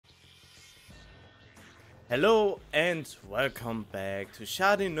Hello and welcome back to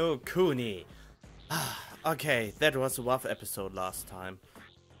Sharin No Kuni. Okay, that was a rough episode last time.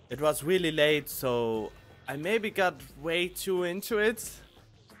 It was really late, so I maybe got way too into it.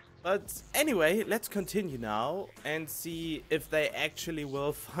 But anyway, let's continue now and see if they actually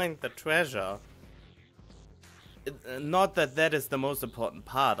will find the treasure. Not that that is the most important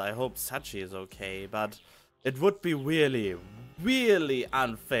part. I hope Sachi is okay, but it would be really, really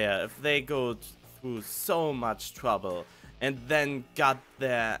unfair if they go through so much trouble and then got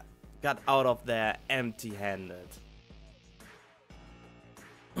out of there empty-handed.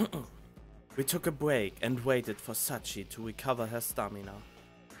 We took a break and waited for Sachi to recover her stamina.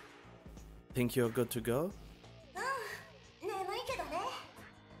 Think you're good to go?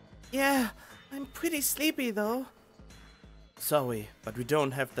 Yeah, I'm pretty sleepy though. Sorry, but we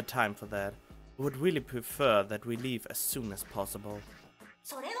don't have the time for that. I would really prefer that we leave as soon as possible.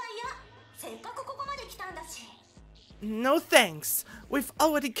 No thanks, we've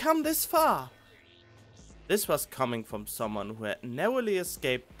already come this far. This was coming from someone who had narrowly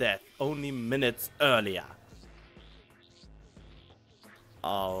escaped death only minutes earlier.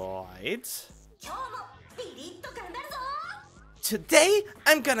 Alright. Today,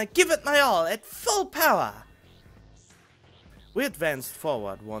 I'm gonna give it my all at full power. We advanced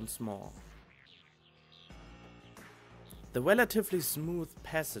forward once more. The relatively smooth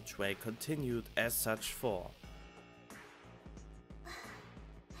passageway continued as such for.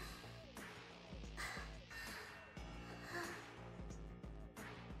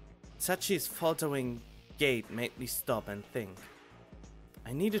 Sachi's faltering gait made me stop and think.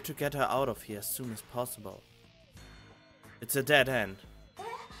 I needed to get her out of here as soon as possible. It's a dead end.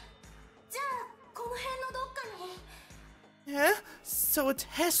 Yeah, so it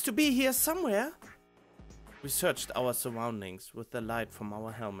has to be here somewhere. We searched our surroundings with the light from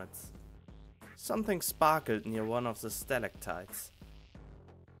our helmets. Something sparkled near one of the stalactites.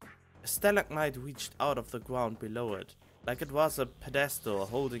 A stalagmite reached out of the ground below it, like it was a pedestal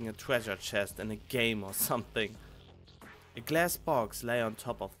holding a treasure chest in a game or something. A glass box lay on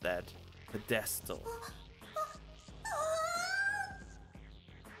top of that pedestal.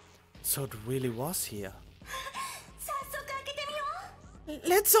 So it really was here.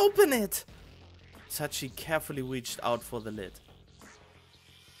 Let's open it! Sachi carefully reached out for the lid.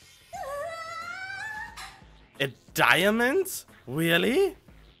 A diamond? Really?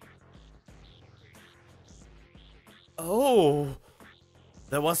 Oh,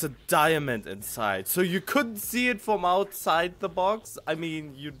 there was a diamond inside, so you couldn't see it from outside the box? I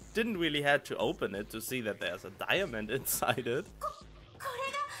mean, you didn't really have to open it to see that there's a diamond inside it.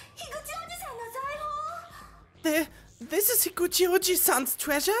 This is Higuchi-Oji-san's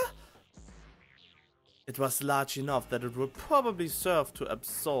treasure? It was large enough that it would probably serve to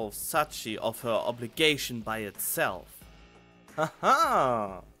absolve Sachi of her obligation by itself.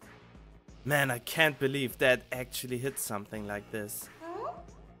 Haha! Man, I can't believe Dad actually hit something like this.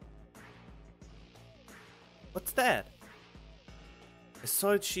 What's that? A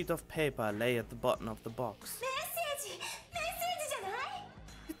soiled sheet of paper lay at the bottom of the box.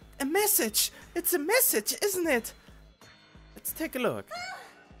 A message! It's a message, isn't it? Let's take a look.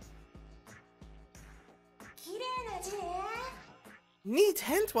 Neat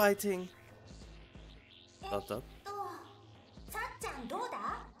handwriting. Dot dot.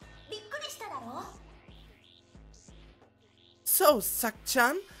 So,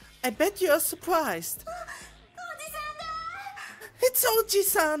 Sak-chan, I bet you're surprised. It's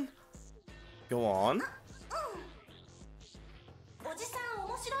Oji-san! Go on.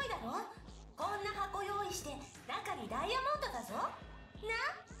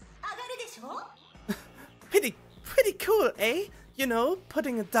 Pretty cool, eh? You know,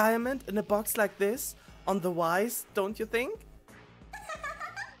 putting a diamond in a box like this, on the wise, don't you think?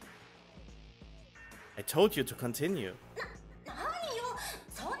 I told you to continue.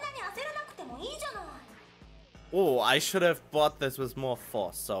 Oh, I should have bought this with more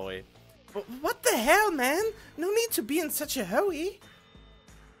force, sorry. What the hell, man? No need to be in such a hurry.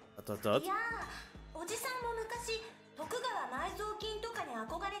 Dot dot.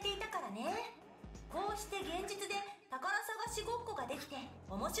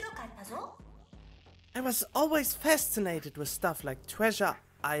 I was always fascinated with stuff like Treasure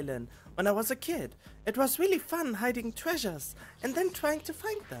Island when I was a kid. It was really fun hiding treasures and then trying to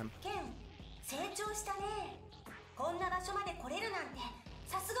find them.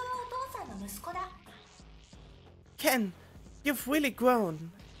 Ken, you've really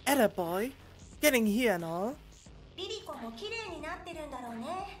grown. Attaboy. Getting here and all.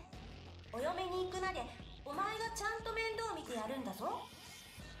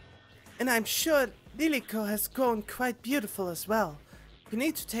 And I'm sure Liliko has grown quite beautiful as well. You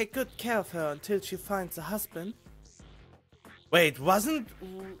need to take good care of her until she finds a husband. Wait, wasn't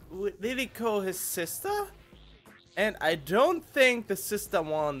Liliko his sister? And I don't think the sister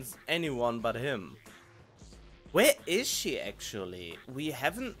wants anyone but him. Where is she actually? We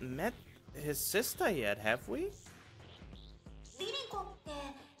haven't met his sister yet, have we?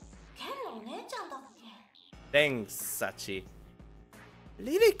 Thanks, Sachi.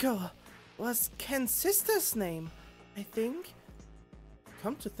 Liliko was Ken's sister's name, I think.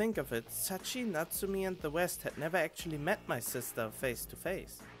 Come to think of it, Sachi, Natsumi, and the West had never actually met my sister face to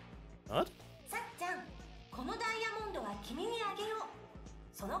face. What?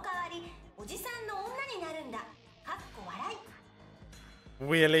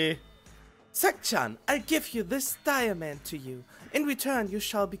 Really? Sak-chan, I'll give you this diamond to you. In return, you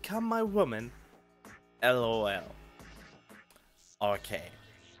shall become my woman. LOL. Okay.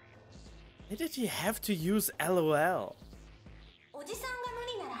 Why did he have to use LOL?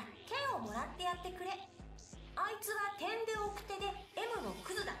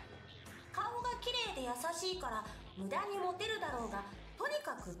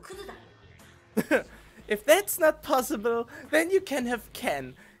 If that's not possible, then you can have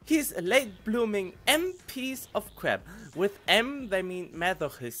Ken. He's a late-blooming M piece of crap. With M, they mean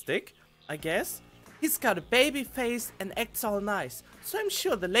masochistic, I guess. He's got a baby face and acts all nice, so I'm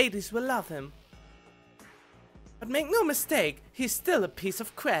sure the ladies will love him. But make no mistake, he's still a piece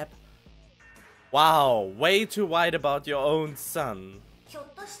of crap. Wow, way too wide about your own son.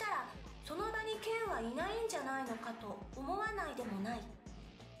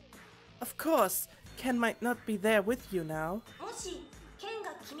 Of course, Ken might not be there with you now.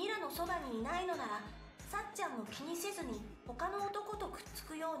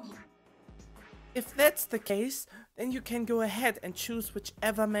 If that's the case, then you can go ahead and choose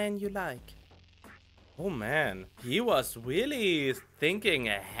whichever man you like. Oh man, he was really thinking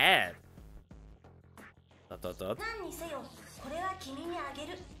ahead. ...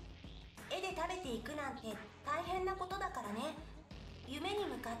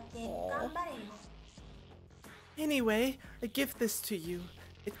 Anyway, I give this to you.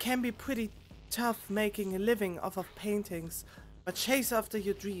 It can be pretty tough making a living off of paintings, but chase after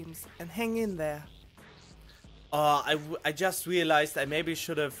your dreams and hang in there. Oh, I just realized I maybe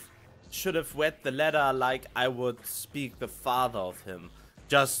should have read the letter like I would speak the father of him.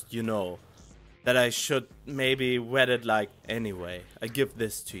 Just, you know, that I should maybe read it like, anyway, I give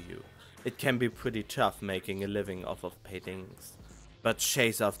this to you. It can be pretty tough making a living off of paintings, but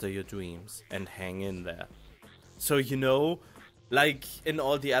chase after your dreams and hang in there. So, you know, like in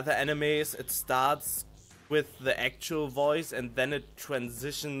all the other animes, it starts with the actual voice and then it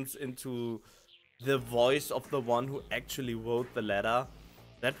transitions into the voice of the one who actually wrote the letter.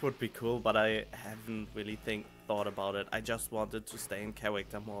 That would be cool, but I haven't really thought about it. I just wanted to stay in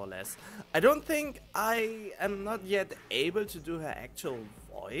character more or less. I don't think I am not yet able to do her actual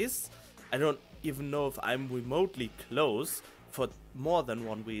voice. I don't even know if I'm remotely close for more than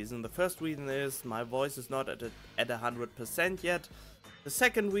one reason. The first reason is my voice is not at 100% yet. The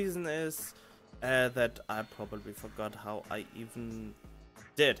second reason is that I probably forgot how I even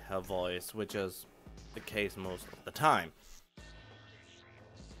did her voice, which is the case most of the time.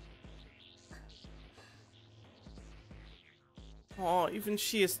 Oh, even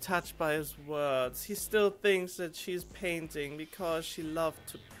she is touched by his words. He still thinks that she's painting because she loved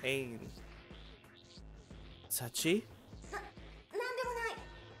to paint. Sachi?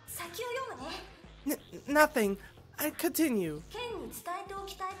 Nothing. I'll continue.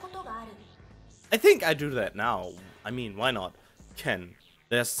 I think I do that now. I mean, why not? Ken,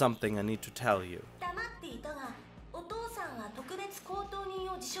 there's something I need to tell you.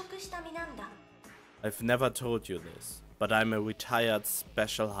 I've never told you this, but I'm a retired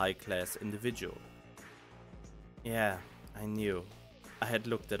special high-class individual. Yeah, I knew. I had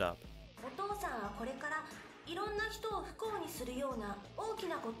looked it up.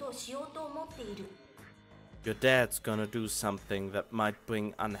 Your dad's gonna do something that might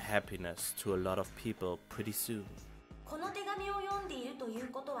bring unhappiness to a lot of people pretty soon.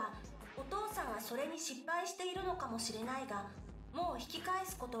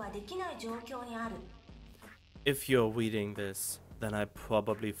 If you're reading this, then I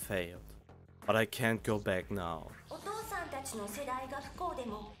probably failed. But I can't go back now.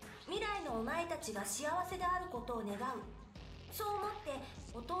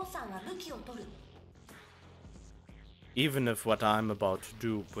 Even if what I'm about to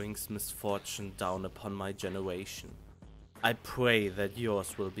do brings misfortune down upon my generation, I pray that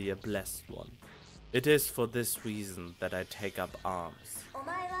yours will be a blessed one. It is for this reason that I take up arms.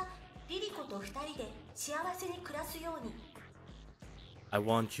 I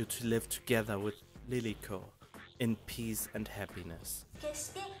want you to live together with Liliko in peace and happiness.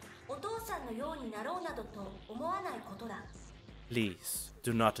 Please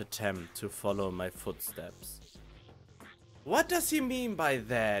do not attempt to follow my footsteps. What does he mean by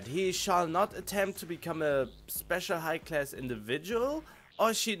that? He shall not attempt to become a special high-class individual,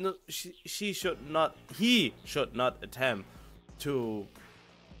 or he should not attempt to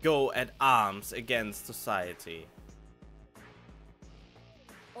go at arms against society.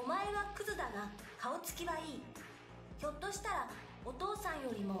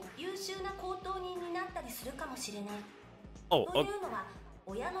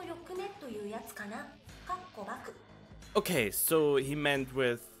 Okay, so he meant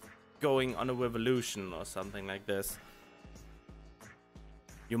with going on a revolution or something like this.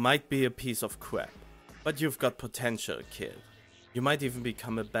 You might be a piece of crap, but you've got potential, kid. You might even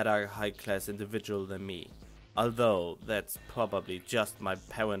become a better high-class individual than me. Although, that's probably just my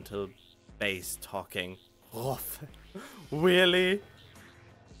parental base talking. Really?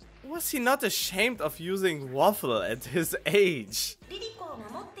 Was he not ashamed of using waffle at his age?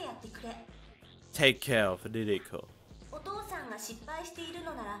 Take care of Liliko.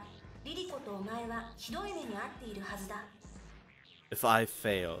 If I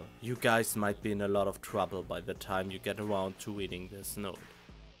fail, you guys might be in a lot of trouble by the time you get around to reading this note.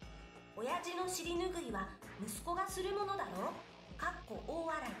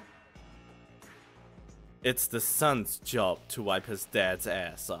 It's the son's job to wipe his dad's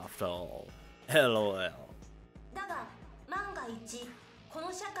ass after all. LOL.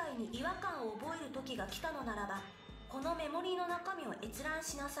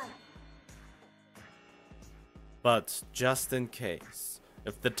 But just in case,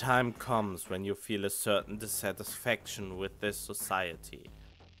 if the time comes when you feel a certain dissatisfaction with this society,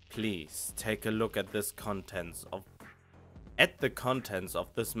 please take a look at the contents of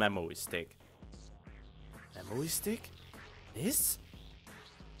this memory stick. Memory stick? This?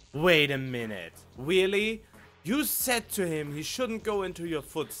 Wait a minute. Really? You said to him he shouldn't go into your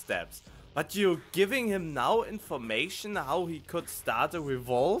footsteps, but you're giving him now information how he could start a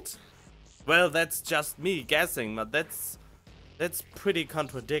revolt? Well, that's just me guessing, but that's pretty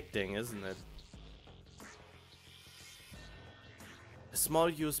contradicting, isn't it? A small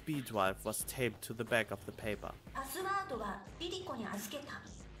USB drive was taped to the back of the paper.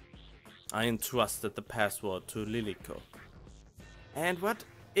 I entrusted the password to Liliko. And what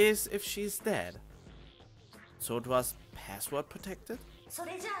is if she's dead? So it was password protected?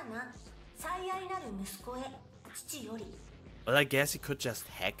 Well, I guess he could just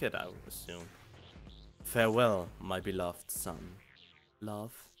hack it, I would assume. Farewell, my beloved son.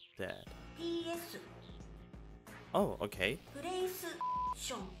 Love, Dad. PS. Oh, okay.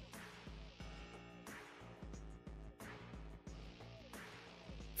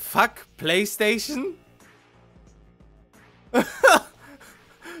 Fuck PlayStation?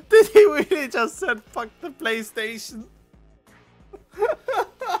 Did he really just said fuck the PlayStation?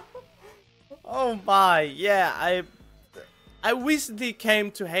 Oh my, yeah, I recently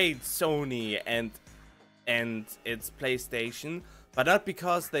came to hate Sony and its PlayStation, but not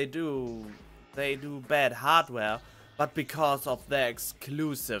because they do bad hardware, but because of their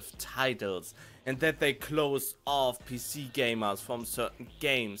exclusive titles and that they close off PC gamers from certain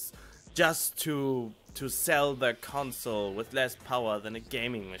games just to sell their console with less power than a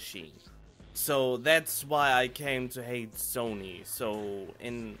gaming machine. So that's why I came to hate Sony. So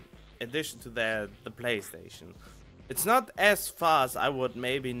in addition to that, the PlayStation. It's not as fast. I would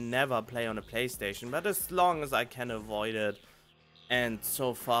maybe never play on a PlayStation, but as long as I can avoid it, and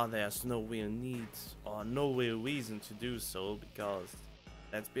so far there's no real need or no real reason to do so, because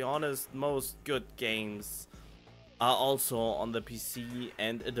let's be honest, most good games are also on the PC,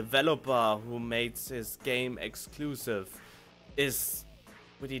 and a developer who makes his game exclusive is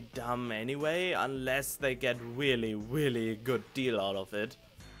pretty dumb anyway, unless they get really a good deal out of it.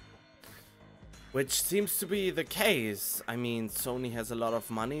 Which seems to be the case. I mean, Sony has a lot of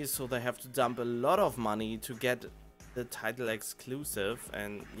money, so they have to dump a lot of money to get the title exclusive.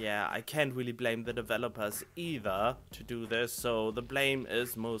 And yeah, I can't really blame the developers either to do this, so the blame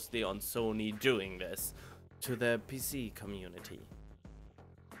is mostly on Sony doing this to the PC community.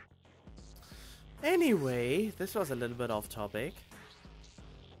 Anyway, this was a little bit off topic. ...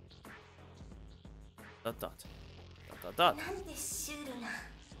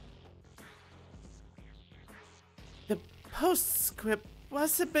 The postscript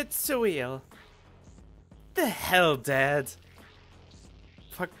was a bit surreal. The hell, Dad?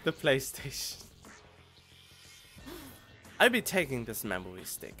 Fuck the PlayStation. I'll be taking this memory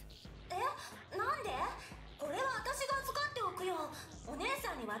stick. え、なんで？これは私が預かっておくよ。お姉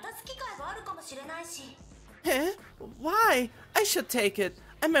さんに渡す機会があるかもしれないし。Huh? Why? I should take it.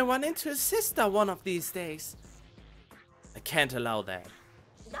 I may run into his sister one of these days. I can't allow that.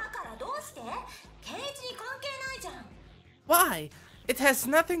 だからどうして？ケンイチに関係ないじゃん。Why? It has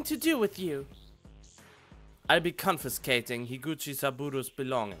nothing to do with you. I'll be confiscating Higuchi Saburu's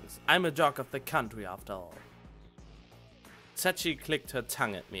belongings. I'm a dog of the country after all. Sachi clicked her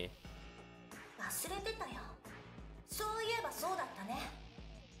tongue at me. 忘れてたよ。そういえばそうだったね。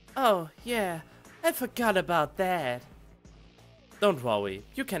Oh, yeah. I forgot about that. Don't worry.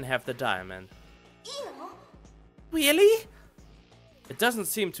 You can have the diamond. いいの？ Really? It doesn't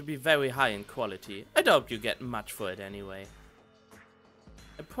seem to be very high in quality. I doubt you get much for it anyway.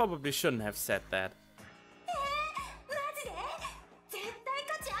 I probably shouldn't have said that. マジで？絶対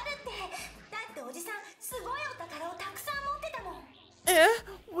価値あるって。だっておじさんすごいお宝をたくさん持ってたもん。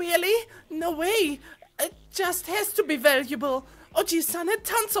Really? No way. It just has to be valuable. Oji-san had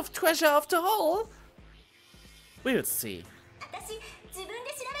tons of treasure after all. We'll see. 私自分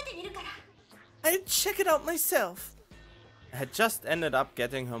で調べてみるから。I'll check it out myself. I had just ended up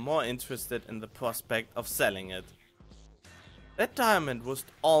getting her more interested in the prospect of selling it. That diamond would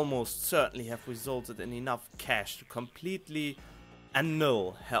almost certainly have resulted in enough cash to completely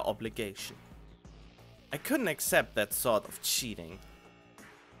annul her obligation. I couldn't accept that sort of cheating.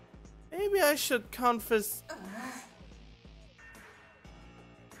 Maybe I should confess.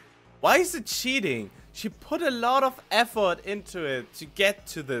 Why is it cheating? She put a lot of effort into it to get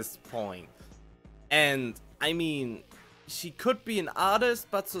to this point. And, I mean, she could be an artist,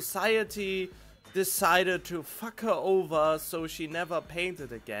 but society decided to fuck her over, so she never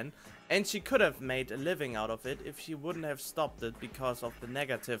painted again. And she could have made a living out of it if she wouldn't have stopped it because of the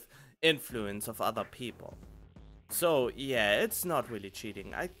negative influence of other people. So, yeah, it's not really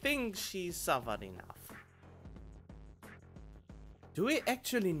cheating. I think she suffered enough. Do we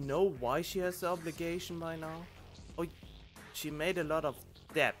actually know why she has the obligation by now? Oh, she made a lot of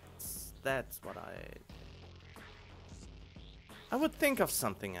debts. That's what I would think of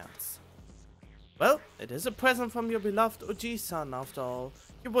something else. Well, it is a present from your beloved Oji-san after all.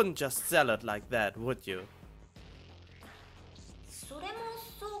 You wouldn't just sell it like that, would you? それも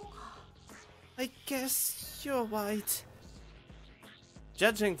そうか。 I guess you're right.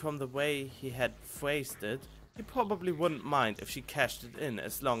 Judging from the way he had phrased it, he probably wouldn't mind if she cashed it in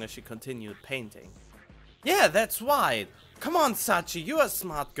as long as she continued painting. Yeah, that's right. Come on, Sachi, you're a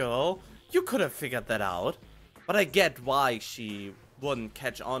smart girl. You could have figured that out. But I get why she wouldn't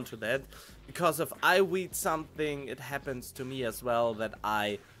catch on to that. Because if I read something, it happens to me as well that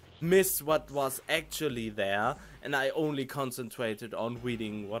I miss what was actually there. And I only concentrated on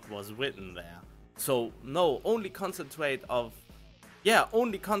reading what was written there. So, no, only concentrate of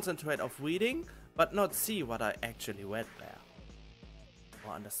reading, but not see what I actually read there.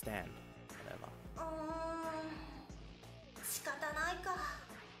 Or understand, whatever. 仕方ないか。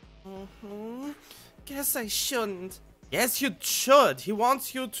 Guess I shouldn't. Yes, you should. He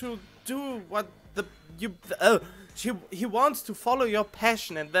wants you to do what he wants to follow your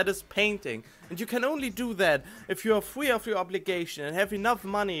passion, and that is painting. And you can only do that if you are free of your obligation and have enough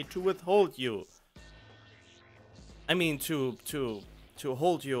money to withhold you. I mean, to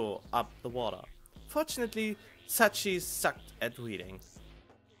hold you up the water. Fortunately, Sachi sucked at reading.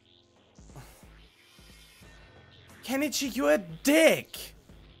 Kenichi, you're a dick!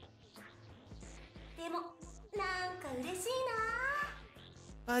 でもなんか嬉しい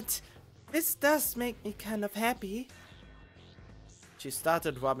な。 But this does make me kind of happy. She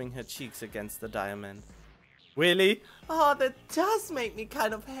started rubbing her cheeks against the diamond. Really? Oh, that does make me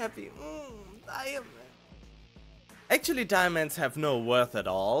kind of happy. Diamond. Actually, diamonds have no worth at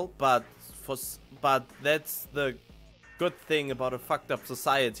all, but that's the good thing about a fucked up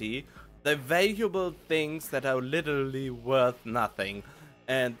society. They're valuable things that are literally worth nothing,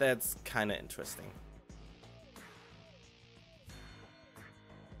 and that's kind of interesting.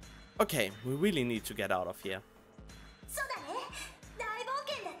 Okay, we really need to get out of here. そうだね。大冒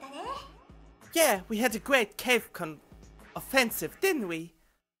険だったね。 Yeah, we had a great cave offensive, didn't we?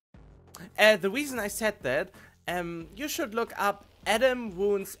 The reason I said that, you should look up Adam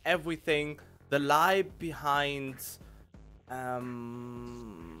Ruins Everything, the lie behind, how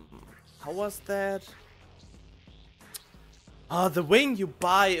was that? The ring you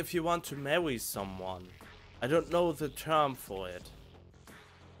buy if you want to marry someone. I don't know the term for it.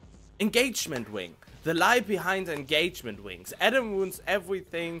 Engagement ring. The lie behind engagement rings. Adam Ruins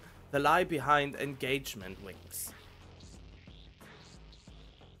Everything, the lie behind engagement rings.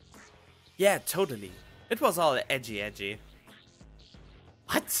 Yeah, totally. It was all edgy.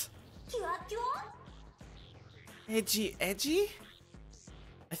 What? Edgy, edgy?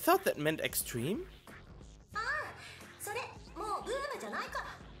 I thought that meant extreme. ああ、それもうブームじゃないか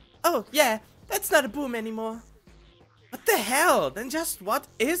ら。 Oh, yeah, that's not a boom anymore. What the hell? Then just what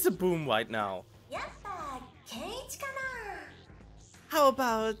is a boom right now? やっぱケンイチかな。 How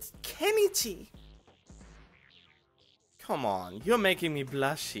about Kenichi? Come on, you're making me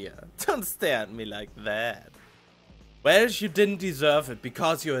blush here. Don't stare at me like that. Well, you didn't deserve it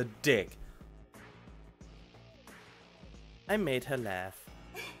because you're a dick. I made her laugh.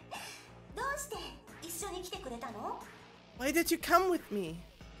 どうして一緒に来てくれたの？ Why did you come with me?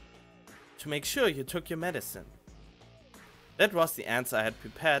 To make sure you took your medicine. That was the answer I had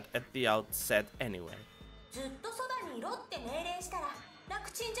prepared at the outset anyway. ずっとそばにいろって命令したら楽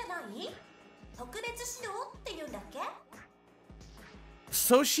ちんじゃない？特別指導って言うんだっけ？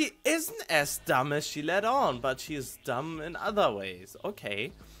 So she isn't as dumb as she let on, but she is dumb in other ways.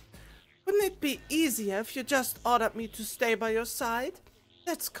 Okay. Wouldn't it be easier if you just ordered me to stay by your side?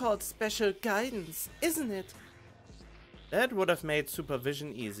 That's called special guidance, isn't it? That would have made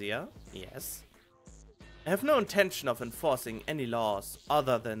supervision easier, yes. I have no intention of enforcing any laws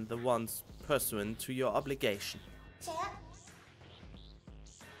other than the ones pursuant to your obligation. チェ。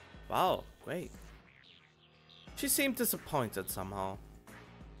 Wow, great. She seemed disappointed somehow.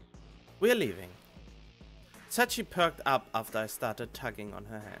 We're leaving. Sachi perked up after I started tugging on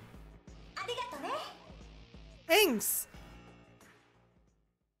her hand. ありがとね。 Thanks!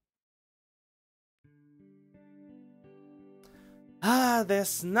 Ah,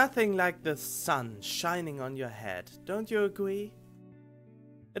 there's nothing like the sun shining on your head, don't you agree?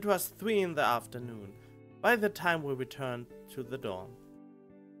 It was 3 in the afternoon, by the time we returned to the dorm.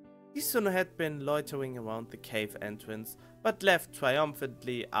 Isuno had been loitering around the cave entrance, but left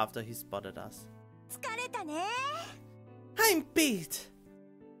triumphantly after he spotted us. 疲れたね。 I'm beat!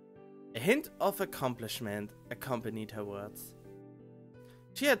 A hint of accomplishment accompanied her words.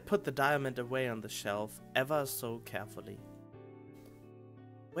 She had put the diamond away on the shelf ever so carefully.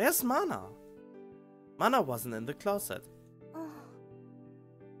 Where's Mana? Mana wasn't in the closet.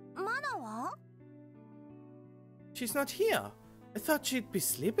 マナは？ She's not here. I thought she'd be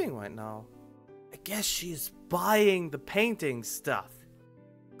sleeping right now. I guess she's buying the painting stuff.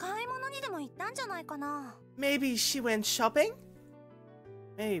 買い物にでも行ったんじゃないかな。 Maybe she went shopping?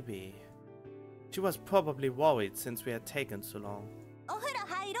 Maybe. She was probably worried since we had taken so long. お風呂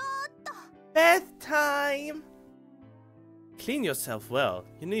入ろうっと。 Bath time! Clean yourself well.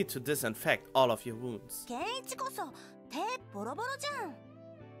 You need to disinfect all of your wounds. ケンイチこそ手ボロボロじゃん。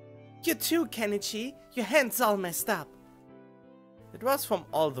 You too, Kenichi. Your hand's all messed up. It was from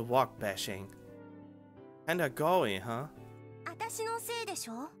all the rock bashing. Kinda gory, huh? 私のせいでし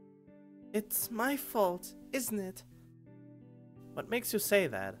ょ？ It's my fault, isn't it? What makes you say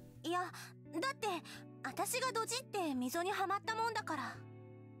that? いや、だって私がドジって溝にはまったもんだから。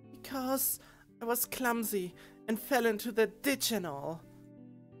 Because I was clumsy and fell into the ditch and all.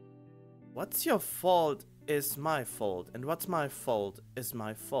 What's your fault is my fault, and what's my fault is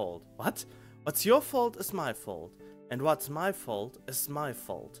my fault. What? What's your fault is my fault, and what's my fault is my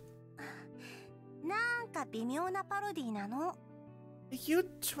fault. なんか微妙なパロディなの。 Are you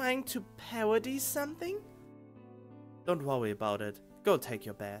trying to parody something? Don't worry about it. Go take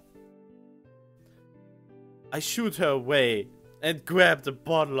your bath. I shooed her away and grabbed a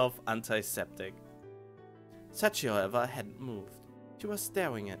bottle of antiseptic. Sachi, however, hadn't moved. She was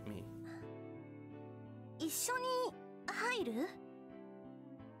staring at me. 一緒に入る？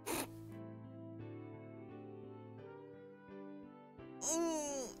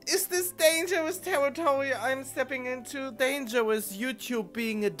 Is this dangerous territory I'm stepping into? Dangerous YouTube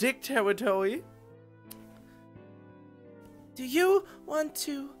being a dick territory? Do you want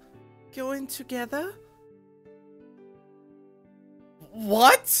to go in together?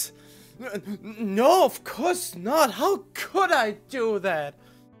 What? No, of course not. How could I do that?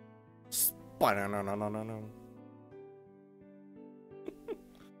 No.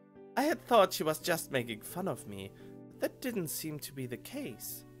 I had thought she was just making fun of me. That didn't seem to be the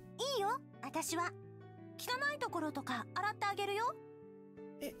case. いいよ、私は。汚いところとか洗ってあげるよ。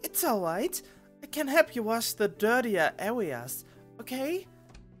It's alright. I can help you wash the dirtier areas, okay?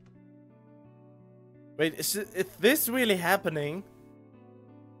 Wait, is this really happening?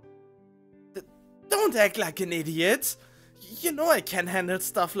 Don't act like an idiot. You know I can't handle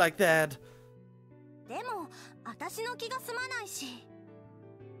stuff like that. でも、私の気が済まないし。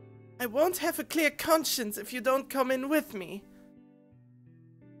 I won't have a clear conscience if you don't come in with me.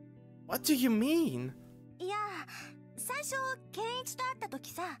 What do you mean? いや、最初ケンイチと会った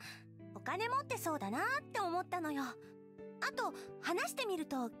時さ、お金持ってそうだなって思ったのよ。あと話してみる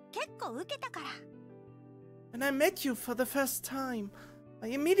と結構ウケたから。When I met you for the first time, my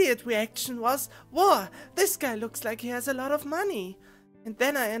immediate reaction was, "Whoa, this guy looks like he has a lot of money." And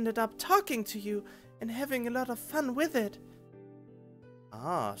then I ended up talking to you and having a lot of fun with it.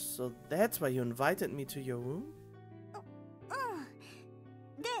 Ah, so that's why you invited me to your room?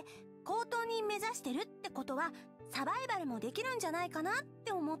 で、高等に目指してるってことは、サバイバルもできるんじゃないかなっ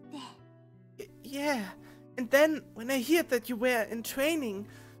て思って。Yeah, and then when I heard that you were in training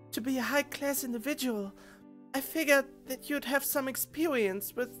to be a high-class individual, I figured that you'd have some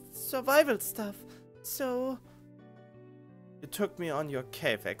experience with survival stuff, so... You took me on your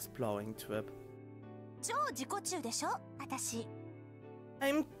cave exploring trip. 超自己中でしょ、私。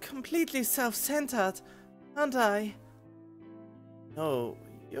I'm completely self-centered, aren't I? No,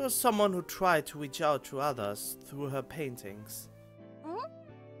 you're someone who tried to reach out to others through her paintings.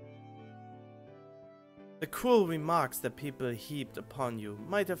 The cruel remarks that people heaped upon you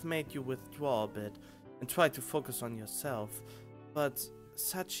might have made you withdraw a bit and try to focus on yourself, but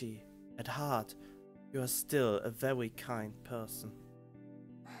Sachi, at heart, you are still a very kind person.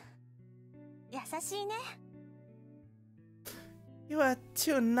 優しいね。You are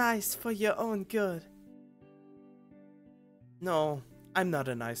too nice for your own good. No, I'm not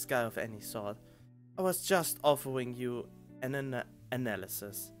a nice guy of any sort. I was just offering you an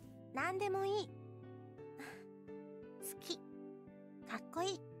analysis. なんでもいい。好き。かっこ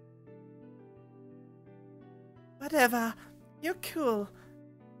いい。Whatever. You're cool.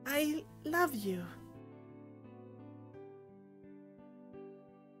 I love you.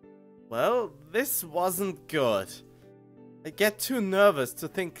 Well, this wasn't good. I get too nervous to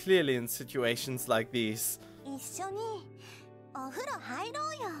think clearly in situations like these. 一緒にお風呂入ろ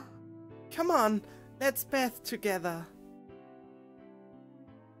うよ。Come on, let's bath together.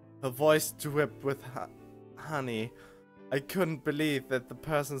 Her voice dripped with honey. I couldn't believe that the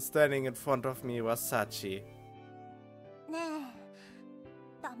person standing in front of me was Sachi. ね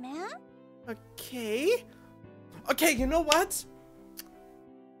え、ダメ？ Okay. Okay, you know what?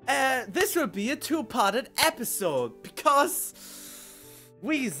 This will be a two-parted episode because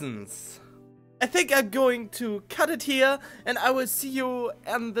reasons. I think I'm going to cut it here and I will see you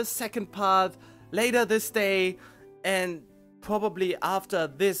in the second part later this day, and probably after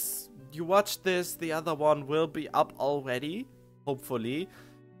this, you watch this, the other one will be up already, hopefully.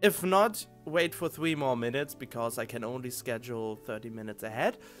 If not, wait for 3 more minutes because I can only schedule 30 minutes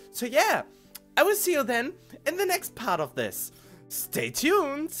ahead. So yeah, I will see you then in the next part of this. Stay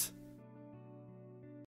tuned!